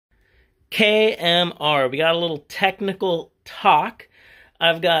KMR. We got a little technical talk.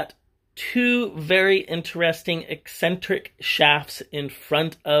 I've got two very interesting eccentric shafts in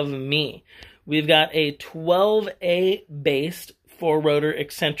front of me. We've got a 12A based four-rotor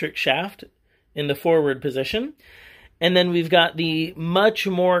eccentric shaft in the forward position. And then we've got the much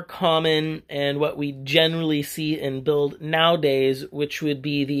more common and what we generally see in build nowadays, which would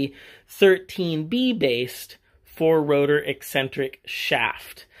be the 13B based four-rotor eccentric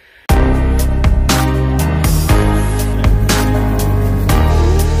shaft.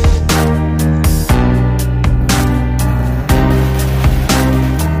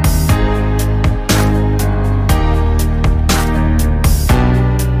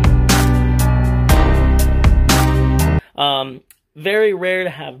 Very rare to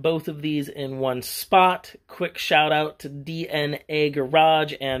have both of these in one spot. Quick shout out to DNA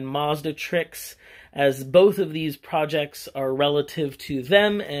Garage and Mazda Tricks, as both of these projects are relative to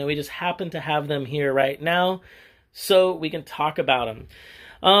them, and we just happen to have them here right now, so we can talk about them.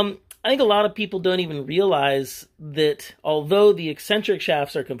 I think a lot of people don't even realize that although the eccentric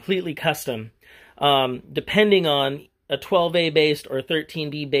shafts are completely custom, depending on a 12A based or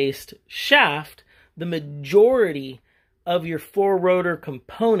 13B based shaft, the majority of your four-rotor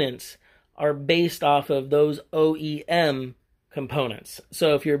components are based off of those OEM components.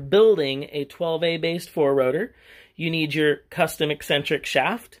 So if you're building a 12A based four-rotor, you need your custom eccentric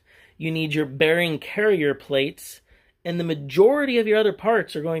shaft, you need your bearing carrier plates, and the majority of your other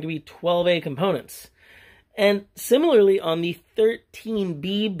parts are going to be 12A components. And similarly, on the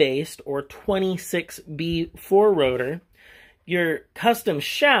 13B based or 26B four-rotor, your custom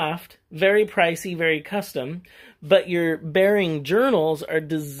shaft, very pricey, very custom, but your bearing journals are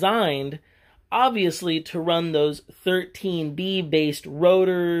designed, obviously, to run those 13B based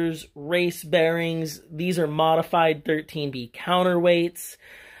rotors, race bearings. These are modified 13B counterweights.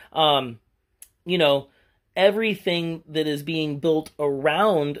 You know, everything that is being built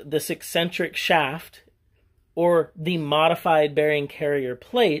around this eccentric shaft or the modified bearing carrier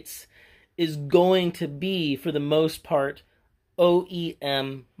plates is going to be, for the most part,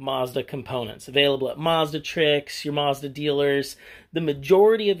 OEM Mazda components available at Mazda Tricks, your Mazda dealers. The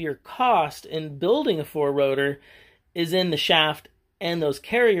majority of your cost in building a four-rotor is in the shaft and those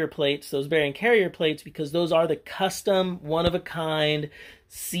carrier plates, those bearing carrier plates, because those are the custom, one-of-a-kind,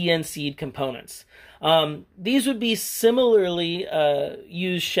 CNC'd components. These would be similarly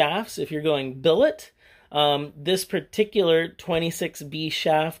used shafts if you're going billet. This particular 26B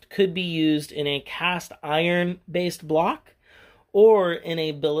shaft could be used in a cast iron-based block or in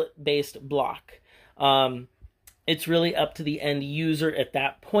a billet-based block. It's really up to the end user at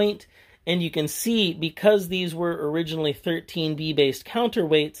that point. And you can see, because these were originally 13B-based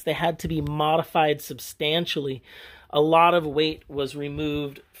counterweights, they had to be modified substantially. A lot of weight was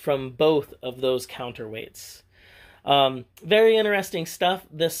removed from both of those counterweights. Very interesting stuff.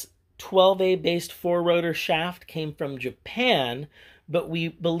 This 12A-based four-rotor shaft came from Japan, but we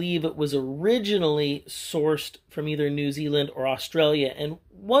believe it was originally sourced from either New Zealand or Australia. And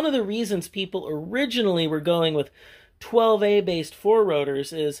one of the reasons people originally were going with 12A-based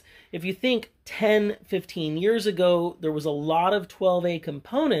four-rotors is, if you think 10, 15 years ago, there was a lot of 12A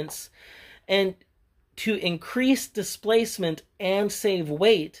components, and to increase displacement and save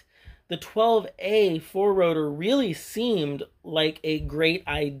weight, the 12A four-rotor really seemed like a great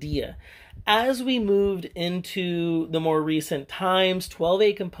idea. As we moved into the more recent times,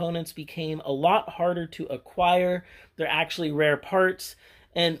 12A components became a lot harder to acquire. They're actually rare parts,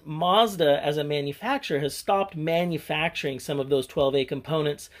 and Mazda, as a manufacturer, has stopped manufacturing some of those 12A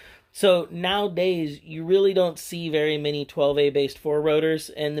components. So nowadays, you really don't see very many 12A-based four-rotors,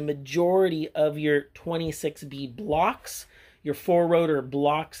 and the majority of your 26B blocks, your four-rotor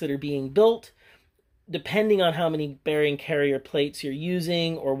blocks that are being built, depending on how many bearing carrier plates you're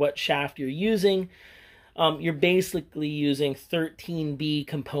using or what shaft you're using, you're basically using 13B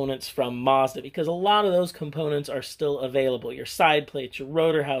components from Mazda, because a lot of those components are still available. Your side plates, your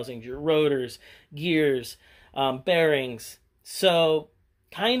rotor housings, your rotors, gears, bearings. So,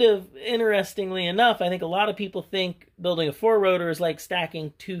 kind of interestingly enough, I think a lot of people think building a four-rotor is like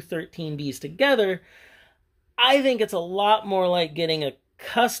stacking two 13Bs together. I think it's a lot more like getting a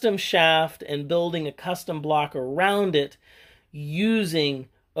custom shaft and building a custom block around it using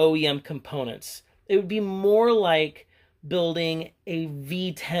OEM components. It would be more like building a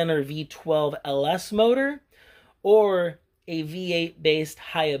V10 or V12 LS motor or a V8 based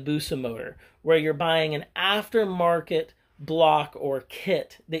Hayabusa motor, where you're buying an aftermarket block or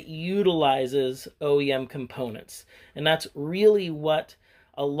kit that utilizes OEM components. And that's really what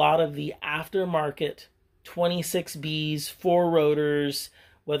a lot of the aftermarket 26Bs, four rotors,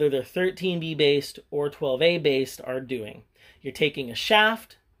 whether they're 13B based or 12A based, are doing. You're taking a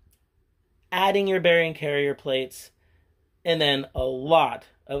shaft, adding your bearing carrier plates, and then a lot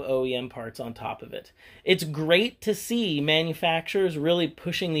of OEM parts on top of it. It's great to see manufacturers really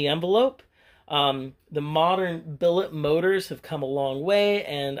pushing the envelope. The modern billet motors have come a long way,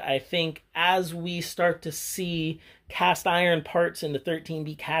 and I think as we start to see cast iron parts in the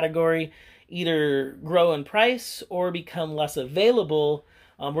 13B category either grow in price or become less available,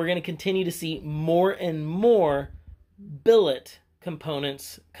 we're going to continue to see more and more billet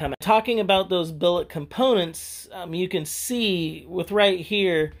components come out. Talking about those billet components, you can see with right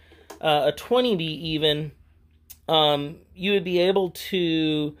here, a 20B even, you would be able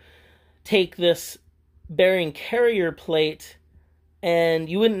to take this bearing carrier plate and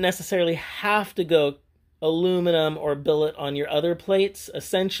you wouldn't necessarily have to go aluminum or billet on your other plates.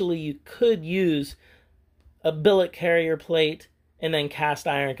 Essentially, you could use a billet carrier plate and then cast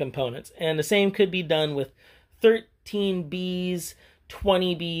iron components. And the same could be done with 13Bs,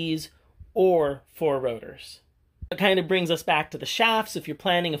 20Bs, or 4 rotors. It kind of brings us back to the shafts. If you're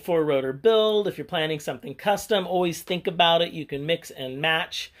planning a 4-rotor build, if you're planning something custom, always think about it. You can mix and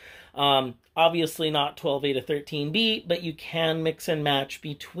match. Obviously not 12A to 13B, but you can mix and match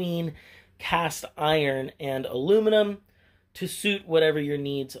between cast iron and aluminum to suit whatever your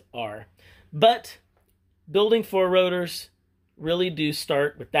needs are. But building 4 rotors really do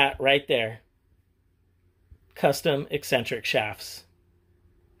start with that right there. Custom eccentric shafts.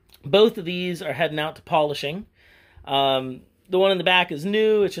 Both of these are heading out to polishing. The one in the back is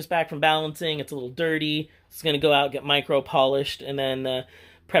new. It's just back from balancing. It's a little dirty. It's going to go out, get micro polished, and then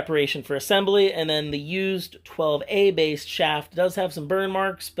preparation for assembly. And then the used 12A based shaft does have some burn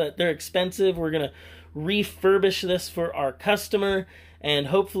marks, but they're expensive. We're going to refurbish this for our customer, and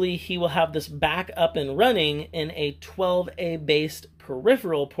hopefully he will have this back up and running in a 12A based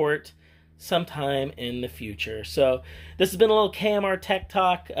peripheral port sometime in the future. So this has been a little KMR Tech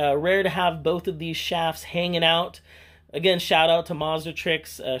Talk. Rare to have both of these shafts hanging out. Again, shout out to Mazda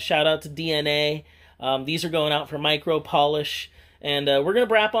Tricks, shout out to DNA. These are going out for micro polish, and we're going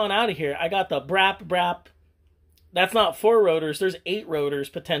to brap on out of here. I got the brap. That's not 4 rotors. There's 8 rotors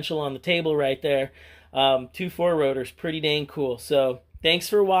potential on the table right there. 2 4 rotors, pretty dang cool. So thanks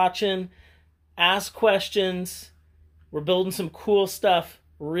for watching. Ask questions. We're building some cool stuff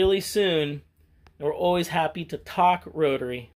really soon. And we're always happy to talk Rotary.